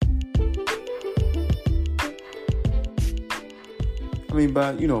I mean,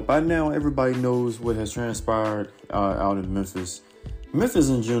 by now everybody knows what has transpired out in Memphis. Memphis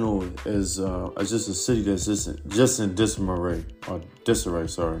in general is just a city that's just in disarray.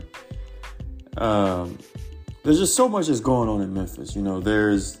 Sorry. There's just so much that's going on in Memphis.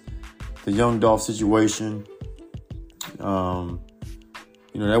 There's the Young Dolph situation. That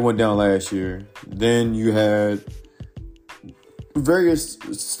went down last year. Then you had various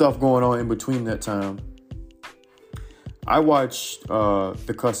stuff going on in between that time. I watched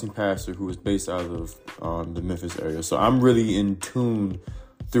The Cussing Pastor, who is based out of the Memphis area. So I'm really in tune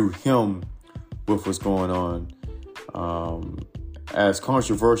through him with what's going on. As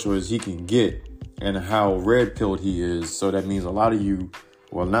controversial as he can get and how red-pilled he is. So that means a lot of you,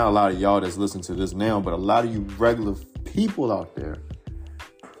 well, not a lot of y'all that's listening to this now, but a lot of you regular people out there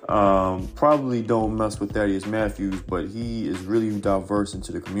probably don't mess with Thaddeus Matthews, but he is really diverse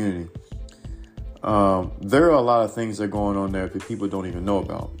into the community. There are a lot of things that are going on there that people don't even know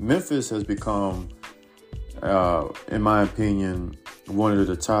about. Memphis has become, in my opinion, one of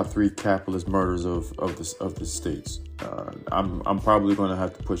the top 3 capitalist murders of the states. I'm probably going to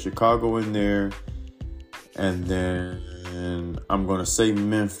have to put Chicago in there, and then I'm going to say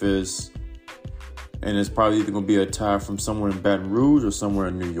Memphis, and it's probably either going to be a tie from somewhere in Baton Rouge or somewhere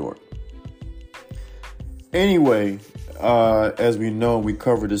in New York. Anyway, as we know, we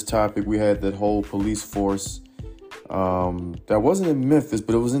covered this topic. We had that whole police force that wasn't in Memphis,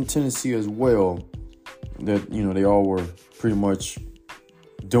 but it was in Tennessee as well. That, they all were pretty much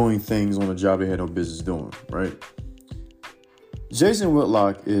doing things on a job they had no business doing, right? Jason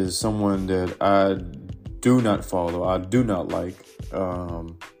Whitlock is someone that I do not follow. I do not like,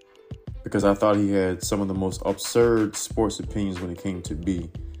 because I thought he had some of the most absurd sports opinions when it came to B.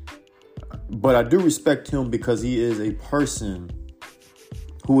 But I do respect him because he is a person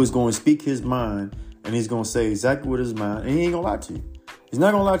who is going to speak his mind, and he's going to say exactly what is mind, and he ain't going to lie to you. He's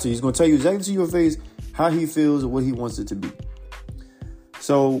not going to lie to you. He's going to tell you exactly to your face how he feels and what he wants it to be.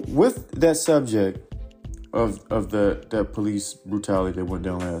 So with that subject of that police brutality that went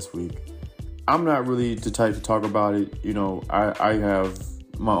down last week, I'm not really the type to talk about it. I have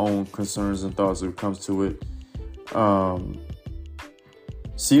my own concerns and thoughts when it comes to it.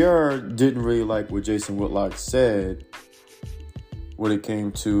 Ciara didn't really like what Jason Whitlock said when it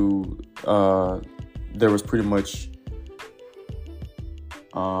came to there was pretty much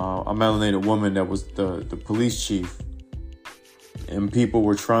a melanated woman that was the police chief, and people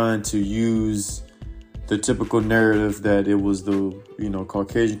were trying to use the typical narrative that it was the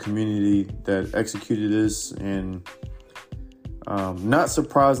Caucasian community that executed this, and not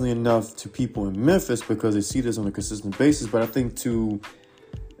surprisingly enough to people in Memphis, because they see this on a consistent basis, but I think to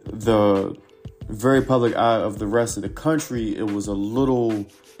the very public eye of the rest of the country, it was a little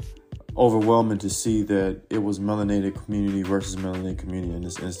overwhelming to see that it was melanated community versus melanated community in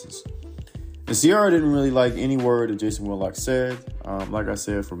this instance. And Ciara didn't really like any word that Jason Whitlock said. Like I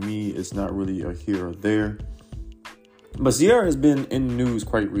said, for me, it's not really a here or there. But Ciara has been in the news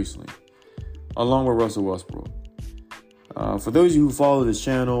quite recently, along with Russell Westbrook. For those of you who follow this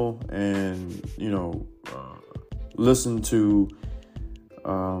channel and, listen to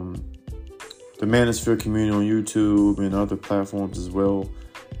the Manosphere community on YouTube and other platforms as well,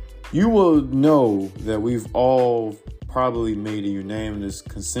 you will know that we've all probably made a unanimous,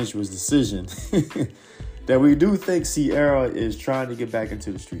 consensuous decision that we do think Ciara is trying to get back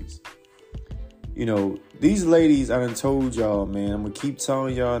into the streets. These ladies, I done told y'all, man, I'm going to keep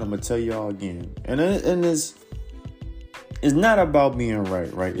telling y'all, and I'm going to tell y'all again. And it's not about being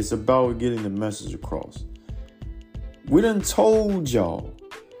right? It's about getting the message across. We done told y'all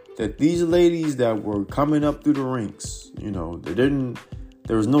that these ladies that were coming up through the ranks,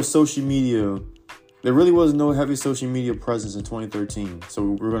 there was no social media. There really was no heavy social media presence in 2013. So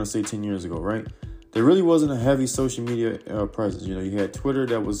we're going to say 10 years ago, right? There really wasn't a heavy social media presence. You had Twitter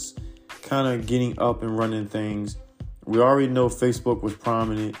that was kind of getting up and running things. We already know Facebook was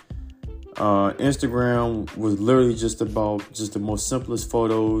prominent. Instagram was literally just the most simplest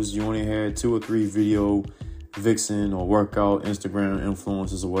photos. You only had 2 or 3 video vixen or workout Instagram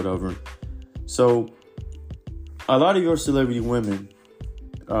influencers or whatever. So a lot of your celebrity women,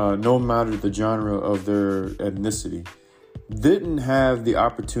 no matter the genre of their ethnicity, didn't have the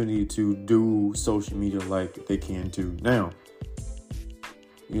opportunity to do social media like they can do now.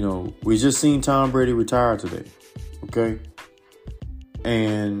 We just seen Tom Brady retire today. Okay.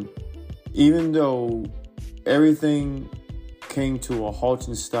 And even though everything came to a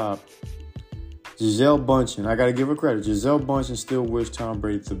halting stop, Gisele Bündchen, I got to give her credit. Gisele Bündchen still wish Tom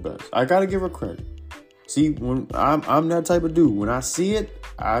Brady the best. I got to give her credit. See, when I'm that type of dude. When I see it,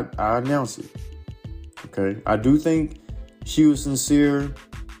 I announce it. Okay. I do think she was sincere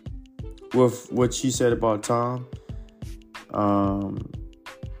with what she said about Tom.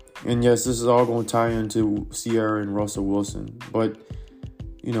 And yes, this is all going to tie into Ciara and Russell Wilson. But,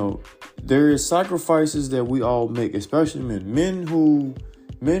 you know, there is sacrifices that we all make, especially men.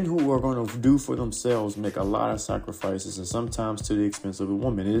 Men who are going to do for themselves make a lot of sacrifices, and sometimes to the expense of a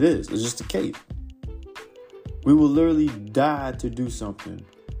woman. It is. It's just a case. We will literally die to do something.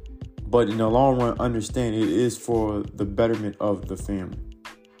 But in the long run, understand it is for the betterment of the family.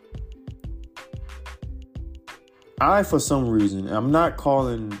 For some reason, I'm not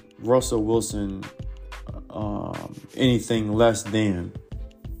calling Russell Wilson anything less than.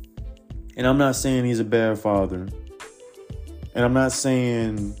 And I'm not saying he's a bad father. And I'm not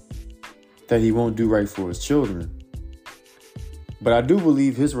saying that he won't do right for his children. But I do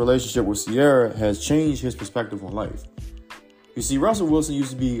believe his relationship with Ciara has changed his perspective on life. You see, Russell Wilson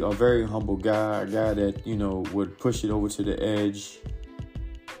used to be a very humble guy, a guy that, would push it over to the edge,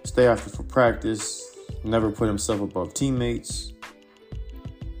 stay after for practice, never put himself above teammates.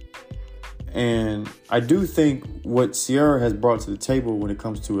 And I do think what Ciara has brought to the table when it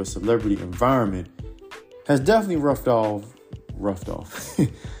comes to a celebrity environment has definitely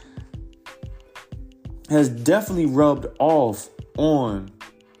has definitely rubbed off on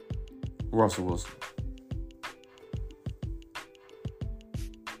Russell Wilson.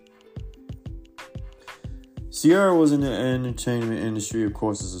 Ciara was in the entertainment industry, of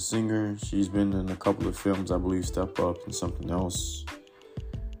course, as a singer. She's been in a couple of films, I believe, Step Up and something else.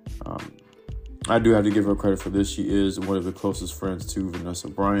 I do have to give her credit for this. She is one of the closest friends to Vanessa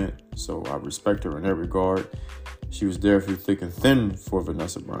Bryant, so I respect her in that regard. She was there through thick and thin for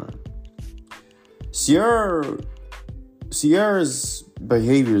Vanessa Bryant. Ciara's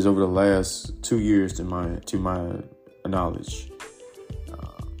behaviors over the last 2 years, to my knowledge,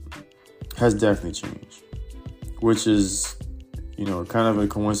 has definitely changed, which is, kind of a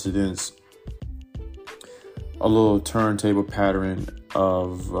coincidence, a little turntable pattern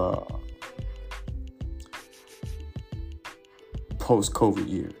of post-COVID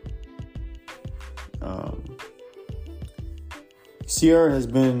year. Ciara has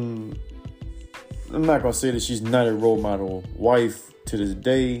been, I'm not going to say that she's not a role model wife to this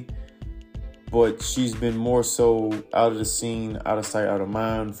day, but she's been more so out of the scene, out of sight, out of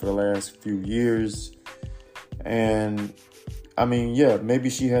mind for the last few years. And I mean, yeah,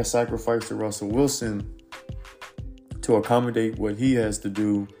 maybe she has sacrificed to Russell Wilson to accommodate what he has to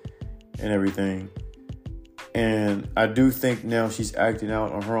do and everything. And I do think now she's acting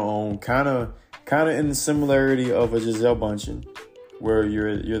out on her own, kind of in the similarity of a Gisele Bündchen, where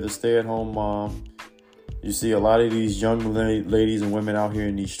you're the stay-at-home mom. You see a lot of these young ladies and women out here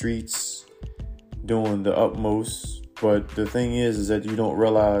in these streets doing the utmost. But the thing is that you don't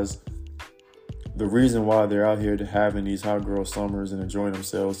realize the reason why they're out here to having these hot girl summers and enjoying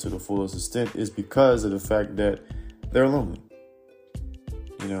themselves to the fullest extent is because of the fact that they're lonely.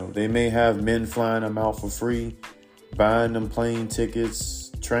 They may have men flying them out for free, buying them plane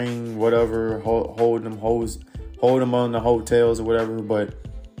tickets, train, whatever, hold them on the hotels or whatever. But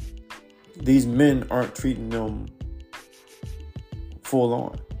these men aren't treating them full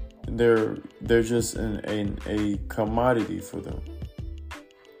on. They're just a commodity for them.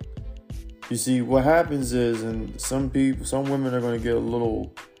 You see, what happens is, and some women are going to get a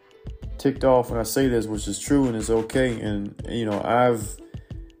little ticked off when I say this, which is true and it's okay. And, I've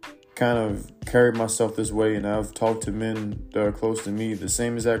kind of carried myself this way, and I've talked to men that are close to me the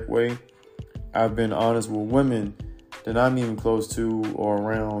same exact way. I've been honest with women that I'm even close to or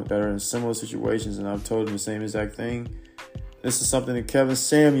around that are in similar situations, and I've told them the same exact thing. This is something that Kevin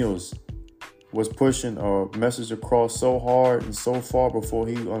Samuels was pushing a message across so hard and so far before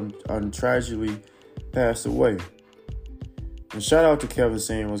he tragically passed away. And shout out to Kevin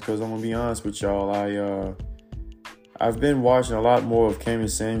Samuels, because I'm going to be honest with y'all, I've been watching a lot more of Kevin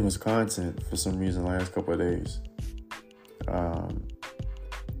Samuels' content for some reason the last couple of days. I'm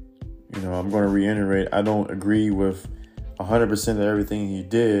going to reiterate, I don't agree with 100% of everything he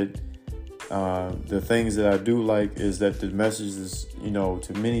did. The things that I do like is that the messages,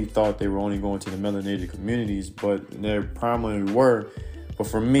 to many thought they were only going to the melanated communities, but they primarily were. But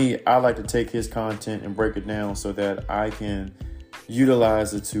for me, I like to take his content and break it down so that I can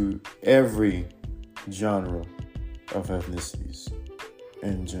utilize it to every genre of ethnicities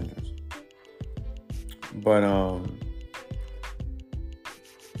and genders. But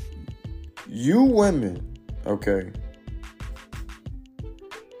you women, okay,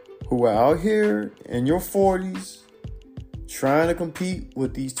 who are out here in your 40s trying to compete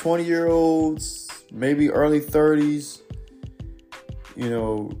with these 20-year-olds, maybe early 30s,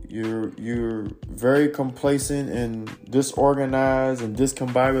 you're very complacent and disorganized and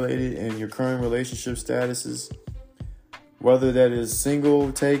discombobulated in your current relationship statuses, whether that is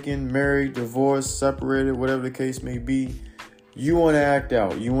single, taken, married, divorced, separated, whatever the case may be. You want to act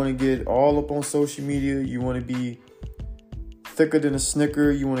out. You want to get all up on social media. You want to be thicker than a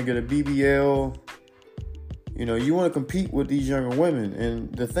Snicker. You want to get a BBL. You want to compete with these younger women.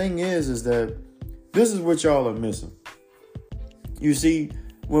 And the thing is that this is what y'all are missing. You see,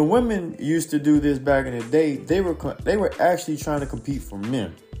 when women used to do this back in the day, they were actually trying to compete for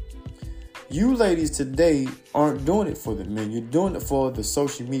men. You ladies today aren't doing it for the men. You're doing it for the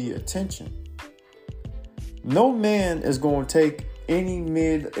social media attention. No man is going to take any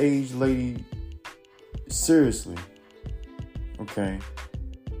mid-aged lady seriously. Okay?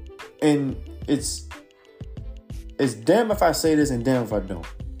 And it's damn if I say this and damn if I don't.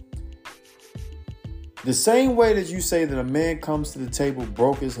 The same way that you say that a man comes to the table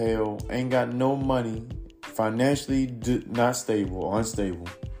broke as hell, ain't got no money, financially not stable or unstable.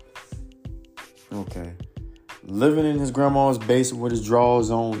 Okay. Living in his grandma's basement with his drawers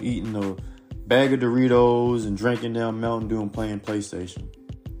on, eating a bag of Doritos and drinking down Mountain Dew and playing PlayStation.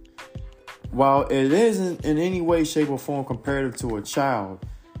 While it isn't in any way, shape, or form comparative to a child,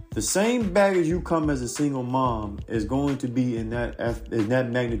 the same baggage you come as a single mom is going to be in that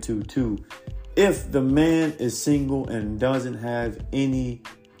magnitude too, if the man is single and doesn't have any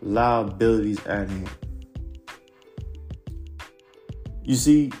liabilities at hand. You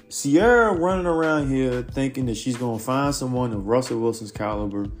see, Ciara running around here thinking that she's going to find someone of Russell Wilson's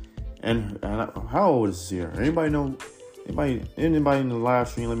caliber. And how old is Ciara? Anybody know? Anybody in the live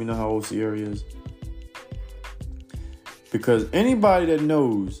stream, let me know how old Ciara is. Because anybody that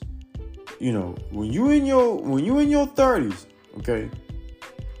knows, when you in your 30s, okay,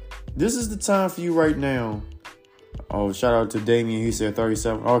 this is the time for you right now. Oh, shout out to Damien. He said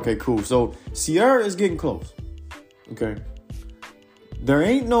 37. Okay, cool. So Ciara is getting close. Okay. There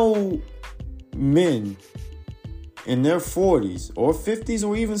ain't no men in their 40s or 50s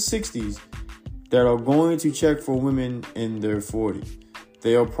or even 60s that are going to check for women in their 40s.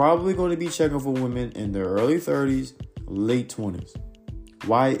 They are probably going to be checking for women in their early 30s, late 20s.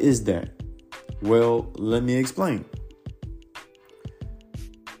 Why is that? Well, let me explain.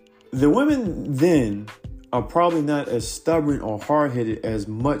 The women then are probably not as stubborn or hard-headed as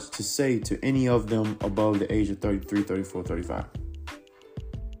much to say to any of them above the age of 33, 34, 35.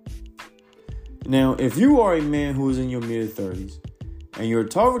 Now, if you are a man who is in your mid-30s and you're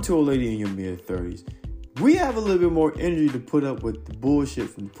talking to a lady in your mid-30s, we have a little bit more energy to put up with the bullshit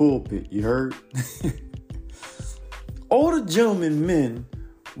from the pulpit. You heard? Older gentlemen, men,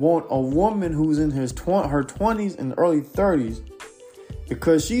 want a woman who's in her 20s and early 30s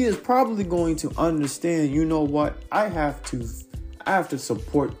because she is probably going to understand, you know what? I have to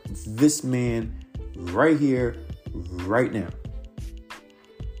support this man right here, right now.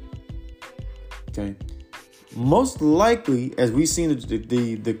 Okay. Most likely, as we've seen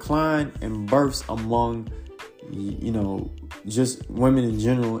the decline in births among, just women in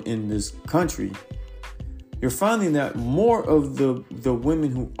general in this country, you're finding that more of the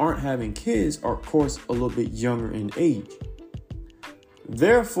women who aren't having kids are, of course, a little bit younger in age.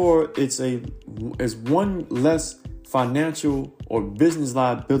 Therefore, it's one less financial or business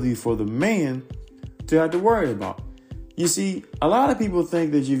liability for the man to have to worry about. You see, a lot of people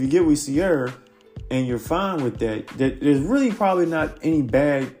think that if you get with Ciara and you're fine with that there's really probably not any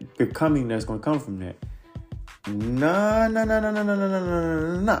bad becoming that's going to come from that. No.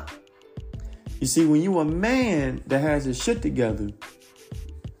 You see, when you a man that has his shit together,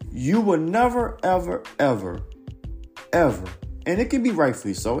 you will never, ever, ever, ever, and it can be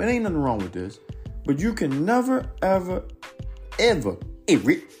rightfully so, it ain't nothing wrong with this, but you can never, ever, ever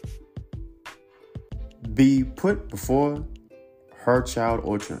be put before her child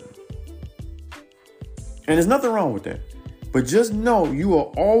or children. And there's nothing wrong with that. But just know you are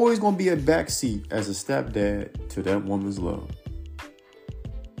always going to be a backseat as a stepdad to that woman's love.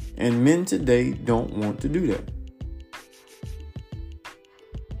 And men today don't want to do that.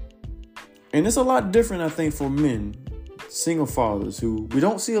 And it's a lot different, I think, for men, single fathers, who we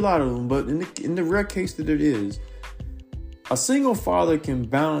don't see a lot of them, but in the rare case that it is, a single father can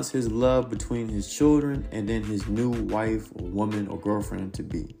balance his love between his children and then his new wife or woman or girlfriend to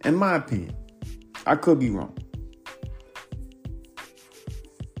be. In my opinion. I could be wrong.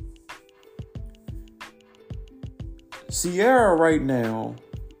 Ciara right now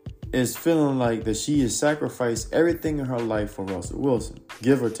is feeling like that she has sacrificed everything in her life for Russell Wilson,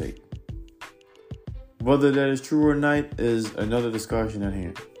 give or take. Whether that is true or not is another discussion at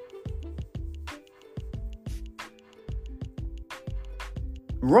hand.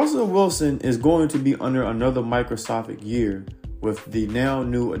 Russell Wilson is going to be under another microscopic year with the now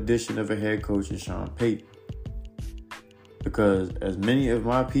new addition of a head coach in Sean Payton. Because as many of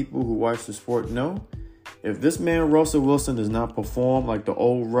my people who watch the sport know, if this man Russell Wilson does not perform like the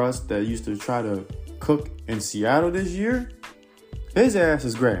old Russ that used to try to cook in Seattle this year, his ass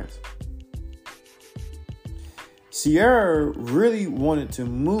is grass. Ciara really wanted to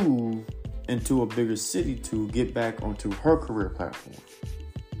move into a bigger city to get back onto her career platform.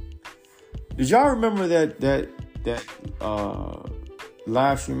 Did y'all remember that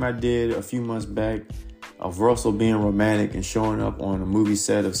live stream I did a few months back of Russell being romantic and showing up on a movie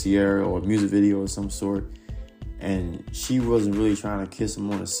set of Ciara or a music video of some sort, and she wasn't really trying to kiss him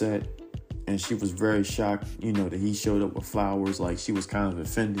on the set, and she was very shocked, that he showed up with flowers, like she was kind of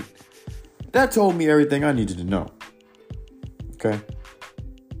offended. That told me everything I needed to know. Okay?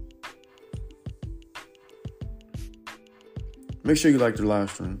 Make sure you like the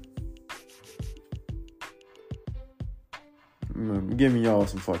live stream. I'm giving y'all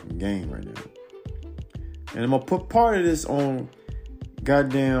some fucking game right now. And I'm going to put part of this on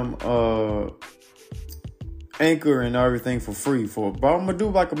goddamn Anchor and everything for free. But I'm going to do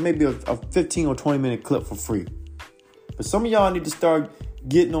like maybe a 15 or 20 minute clip for free. But some of y'all need to start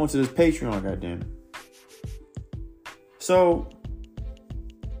getting onto this Patreon, goddamn it. So,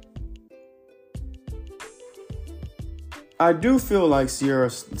 I do feel like Ciara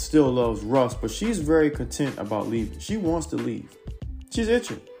still loves Russ, but she's very content about leaving. She wants to leave. She's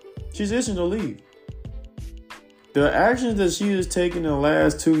itching. She's itching to leave. The actions that she has taken in the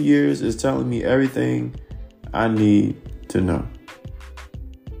last 2 years is telling me everything I need to know.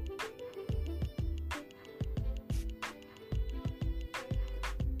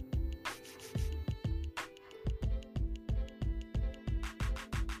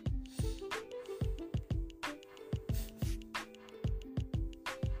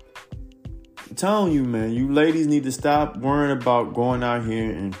 I'm telling you, man, you ladies need to stop worrying about going out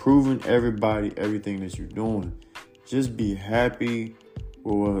here and proving everybody everything that you're doing. Just be happy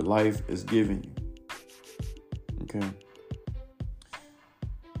with what life is giving you. Okay.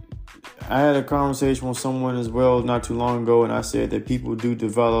 I had a conversation with someone as well not too long ago, and I said that people do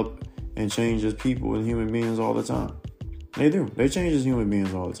develop and change as people and human beings all the time. They do. They change as human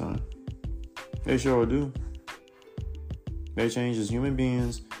beings all the time. They sure do. They change as human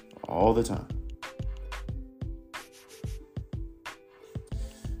beings all the time.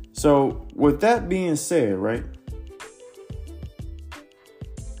 So, with that being said, right?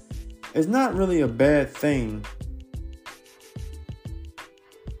 It's not really a bad thing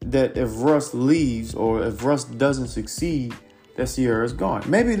that if Russ leaves or if Russ doesn't succeed, that Ciara is gone.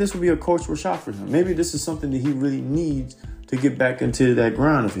 Maybe this will be a cultural shock for him. Maybe this is something that he really needs to get back into that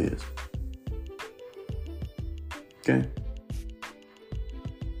grind of his. Okay?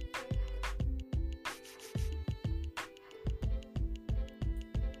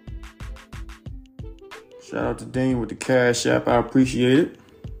 Shout out to Dane with the Cash App. I appreciate it.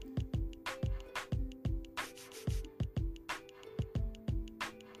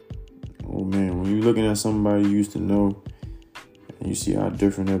 Oh man, when you're looking at somebody you used to know and you see how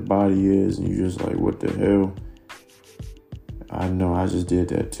different their body is and you're just like, what the hell? I know, I just did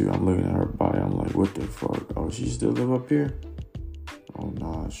that too. I'm looking at her body. I'm like, what the fuck? Oh, she still live up here? Oh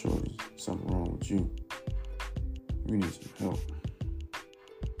nah, shorty, something wrong with you. You need some help.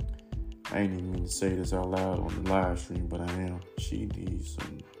 I ain't even mean to say this out loud on the live stream, but I am. She needs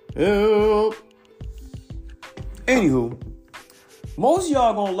some help. Anywho, most of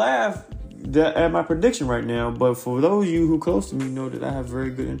y'all gonna laugh at my prediction right now, but for those of you who close to me know that I have very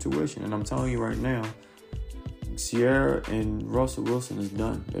good intuition, and I'm telling you right now, Ciara and Russell Wilson is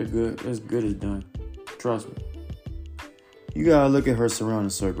done. They're good. As good as done. Trust me. You gotta look at her surrounding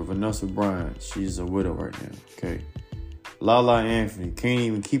circle. Vanessa Bryant, she's a widow right now. Okay. Lala Anthony can't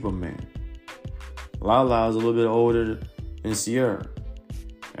even keep a man. Lala is a little bit older than Ciara.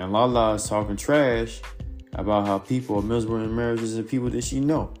 And Lala is talking trash about how people are miserable in marriages and people that she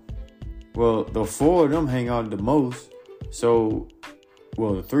know. Well, the four of them hang out the most. So,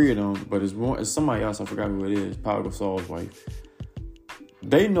 well, the three of them, but it's somebody else. I forgot who it is. Pau Gasol's wife.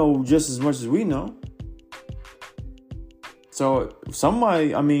 They know just as much as we know. So,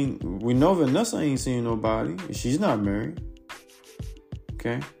 somebody, I mean, we know Vanessa ain't seeing nobody. She's not married.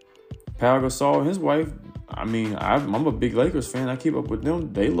 Okay. Pau Gasol and his wife, I mean, I'm a big Lakers fan. I keep up with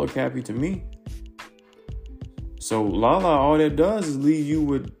them. They look happy to me. So Lala, all that does is leave you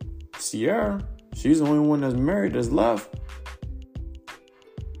with Ciara. She's the only one that's married that's left.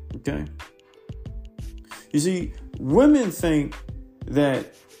 Okay. You see, women think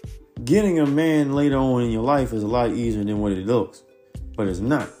that getting a man later on in your life is a lot easier than what it looks. but it's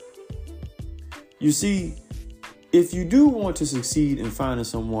not. You see, if you do want to succeed in finding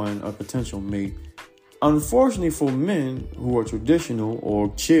someone, a potential mate, unfortunately for men who are traditional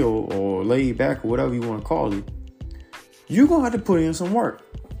or chill or laid back or whatever you want to call it, you're going to have to put in some work.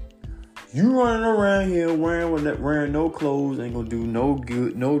 You running around here wearing no clothes ain't going to do no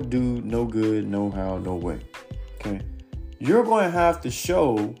good, no how, no way. Okay? You're going to have to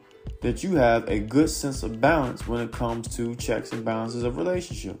show that you have a good sense of balance when it comes to checks and balances of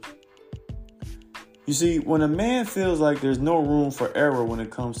relationships. You see, when a man feels like there's no room for error when it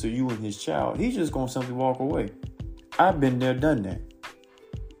comes to you and his child, he's just going to simply walk away. I've been there, done that.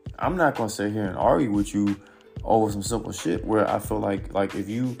 I'm not going to sit here and argue with you over some simple shit where I feel like if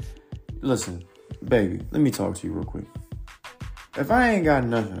you... Listen, baby, let me talk to you real quick. If I ain't got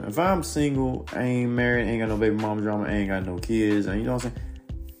nothing, if I'm single, I ain't married, ain't got no baby mama drama, I ain't got no kids, and you know what I'm saying?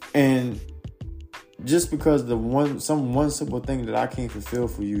 And just because one simple thing that I can't fulfill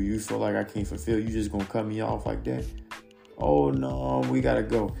for you, you feel like I can't fulfill, you just gonna cut me off like that? Oh no, we gotta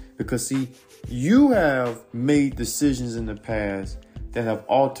go. Because see, you have made decisions in the past that have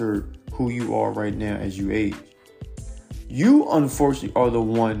altered who you are right now as you age. You unfortunately are the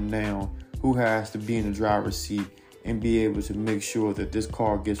one now who has to be in the driver's seat and be able to make sure that this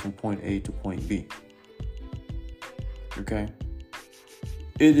car gets from point A to point B. Okay?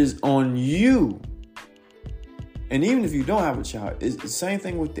 It is on you. And even if you don't have a child, it's the same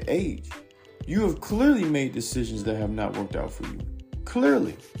thing with the age. You have clearly made decisions that have not worked out for you.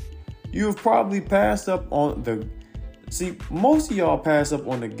 Clearly. You have probably passed up on most of y'all pass up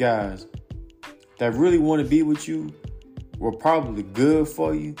on the guys that really want to be with you, were probably good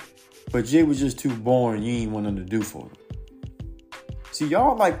for you, but Jay was just too boring. You ain't want nothing to do for them. See,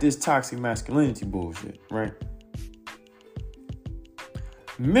 y'all like this toxic masculinity bullshit, right?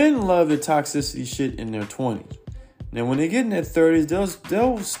 Men love the toxicity shit in their 20s. Now, when they get in their 30s,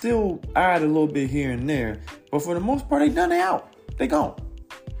 they'll still add a little bit here and there, but for the most part, they done it out. They gone.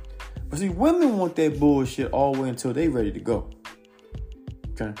 But see, women want that bullshit all the way until they ready to go.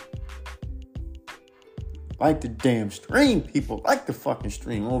 Okay? Like the damn stream, people. Like the fucking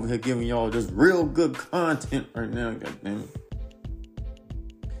stream. I'm over here giving y'all this real good content right now. God damn it.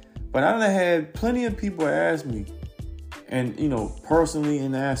 But I done had plenty of people ask me, and personally,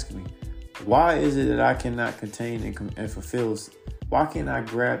 and ask me, why is it that I cannot contain and fulfill? Why can't I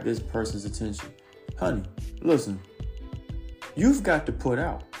grab this person's attention? Honey, listen. You've got to put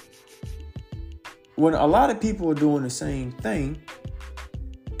out. When a lot of people are doing the same thing,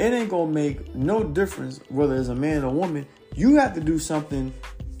 it ain't gonna make no difference whether it's a man or woman. You have to do something.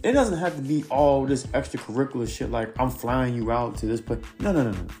 It doesn't have to be all this extracurricular shit like I'm flying you out to this place.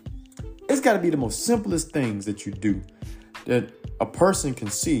 No. It's got to be the most simplest things that you do that a person can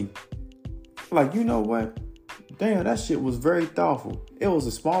see. Like, you know what? Damn, that shit was very thoughtful. It was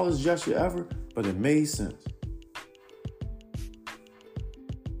the smallest gesture ever, but it made sense.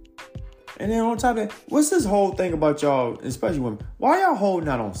 And then on top of that, what's this whole thing about y'all, especially women? Why y'all holding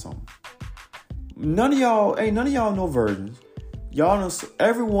out on something? None of y'all no virgins. Y'all know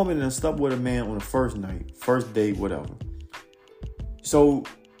every woman that slept with a man on the first night, first date, whatever. So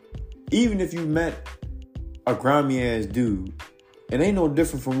even if you met a grimy ass dude, it ain't no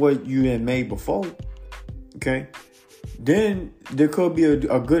different from what you had made before. Okay? Then there could be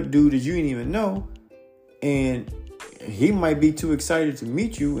a good dude that you didn't even know, and he might be too excited to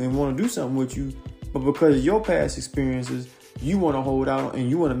meet you and want to do something with you, but because of your past experiences, you want to hold out and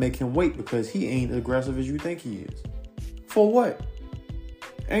you want to make him wait because he ain't aggressive as you think he is. For what?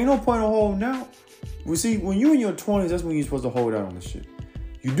 Ain't no point in holding out. Well, see, when you in your 20s, that's when you're supposed to hold out on this shit.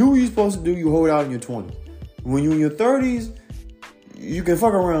 You do what you're supposed to do, you hold out in your 20s. When you're in your 30s, you can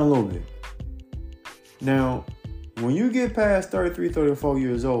fuck around a little bit. Now, when you get past 33, 34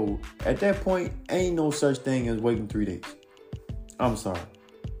 years old, at that point, ain't no such thing as waiting 3 days. I'm sorry.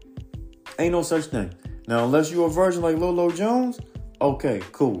 Ain't no such thing. Now, unless you're a virgin like Lolo Jones, okay,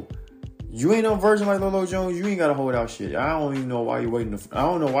 cool. You ain't no virgin like Lolo Jones, you ain't got to hold out shit. I don't even know why you're waiting. I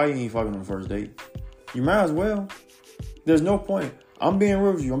don't know why you ain't fucking on the first date. You might as well. There's no point. I'm being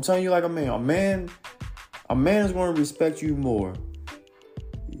real with you. I'm telling you like a man. A man is going to respect you more.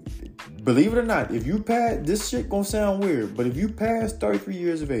 Believe it or not, if you pass, this shit gonna sound weird, but if you pass 33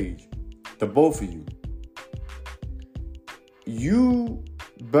 years of age, the both of you, you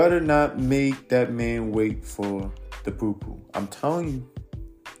better not make that man wait for the poo-poo. I'm telling you,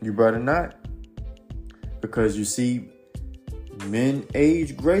 you better not. Because you see, men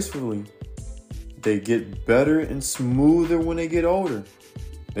age gracefully. They get better and smoother when they get older.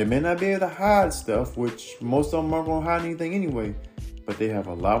 They may not be able to hide stuff, which most of them aren't gonna hide anything anyway. But they have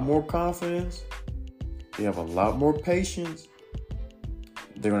a lot more confidence. They have a lot more patience.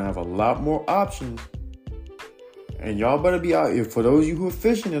 They're going to have a lot more options. And y'all better be out here. For those of you who are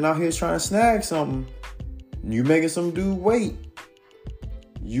fishing and out here trying to snag something, you making some dude wait,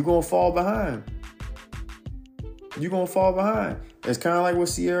 you going to fall behind. You're going to fall behind. It's kind of like what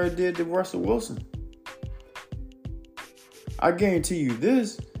Ciara did to Russell Wilson. I guarantee you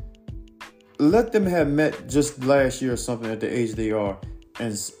this. Let them have met just last year or something at the age they are.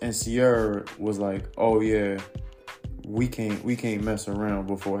 And Ciara was like, oh yeah, we can't mess around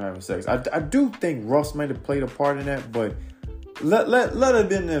before having sex. I do think Russ might have played a part in that, but let it have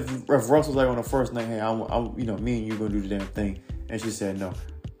been if Russ was like on the first night, hey, I'm me and you gonna do the damn thing, and she said no.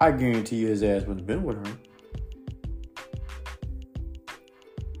 I guarantee you his ass wouldn't have been with her.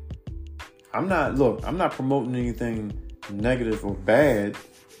 I'm not promoting anything negative or bad,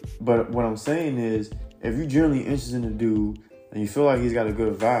 but what I'm saying is, if you're generally interested in a dude and you feel like he's got a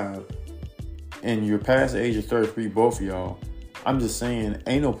good vibe, and you're past the age of 33, both of y'all, I'm just saying,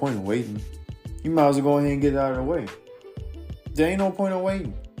 ain't no point in waiting. You might as well go ahead and get it out of the way. There ain't no point in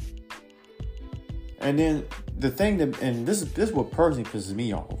waiting. And then the thing that, and this is what personally pisses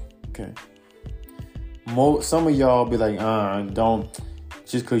me off, okay? Some of y'all be like, don't,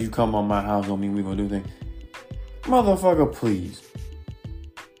 just because you come on my house don't mean we gonna do things. Motherfucker, please.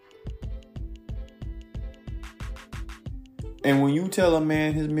 And when you tell a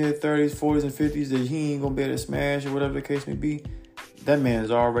man his mid-30s, 40s, and 50s that he ain't gonna be able to smash or whatever the case may be, that man is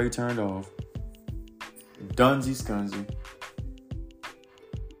already turned off. Dunsy scunzy.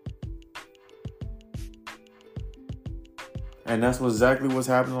 And that's exactly what's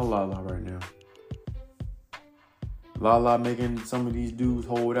happening to Lala right now. Lala making some of these dudes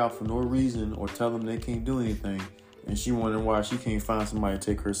hold out for no reason or tell them they can't do anything. And she wondering why she can't find somebody to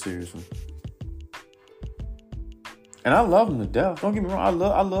take her seriously. And I love them to death. Don't get me wrong.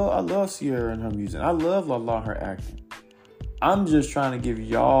 I love Ciara and her music. I love Lala, her acting. I'm just trying to give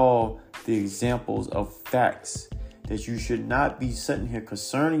y'all the examples of facts that you should not be sitting here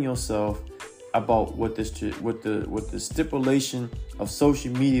concerning yourself about what the stipulation of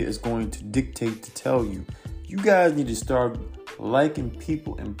social media is going to dictate to tell you. You guys need to start liking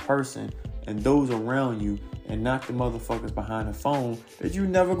people in person and those around you, and not the motherfuckers behind the phone that you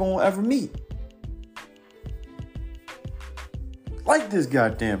never gonna ever meet. Like this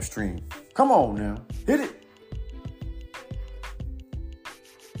goddamn stream. Come on now. Hit it.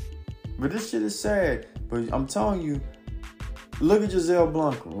 But this shit is sad. But I'm telling you, look at Giselle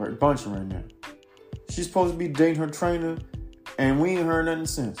Bundchen right now. She's supposed to be dating her trainer, and we ain't heard nothing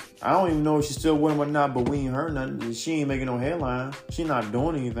since. I don't even know if she's still with him or not, but we ain't heard nothing. She ain't making no headlines. She not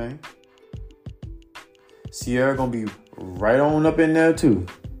doing anything. Ciara gonna be right on up in there too.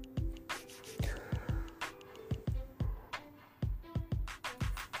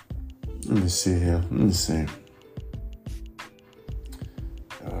 Let me see here. Let me see.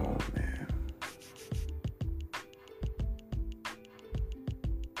 Oh, man.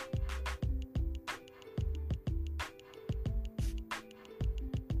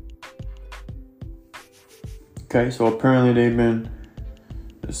 Okay, so apparently they've been,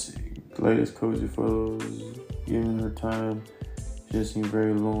 let's see, latest cozy photos, giving her time. She just seemed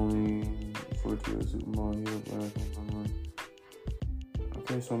very lonely. Before she was supermodel.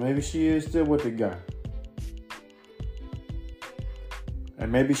 Okay, so maybe she is still with the guy.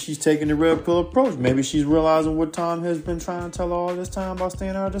 And maybe she's taking the red pill approach. Maybe she's realizing what Tom has been trying to tell her all this time about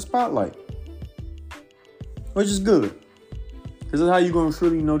staying out of the spotlight. Which is good. Because that's how you're going to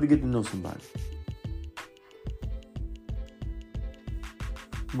truly know to get to know somebody.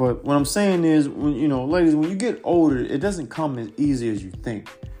 But what I'm saying is, ladies, when you get older, it doesn't come as easy as you think.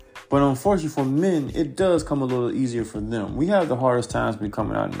 But unfortunately for men, it does come a little easier for them. We have the hardest times when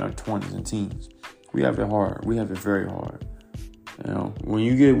coming out in our 20s and teens. We have it hard. We have it very hard.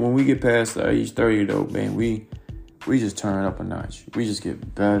 When we get past the age 30 though, man, we just turn up a notch. We just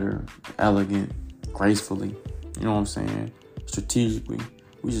get better, elegant, gracefully. You know what I'm saying? Strategically.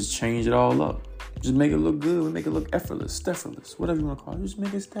 We just change it all up. Just make it look good. We make it look effortless, steffortless, whatever you want to call it. Just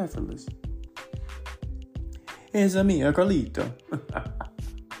make it steffortless. It's a me, a Carlito.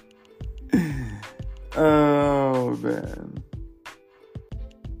 Oh, man.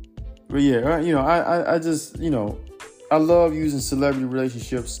 But yeah, I just, I love using celebrity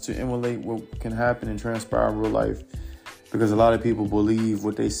relationships to emulate what can happen and transpire in real life, because a lot of people believe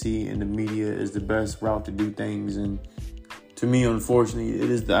what they see in the media is the best route to do things. And to me, unfortunately,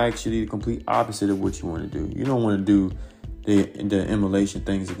 it is actually the complete opposite of what you want to do. You don't want to do the emulation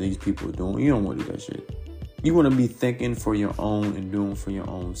things that these people are doing. You don't want to do that shit. You want to be thinking for your own and doing for your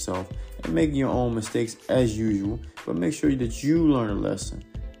own self and making your own mistakes as usual, but make sure that you learn a lesson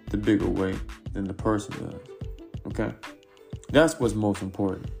the bigger way than the person does. Okay? That's what's most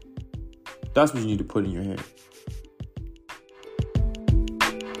important. That's what you need to put in your head.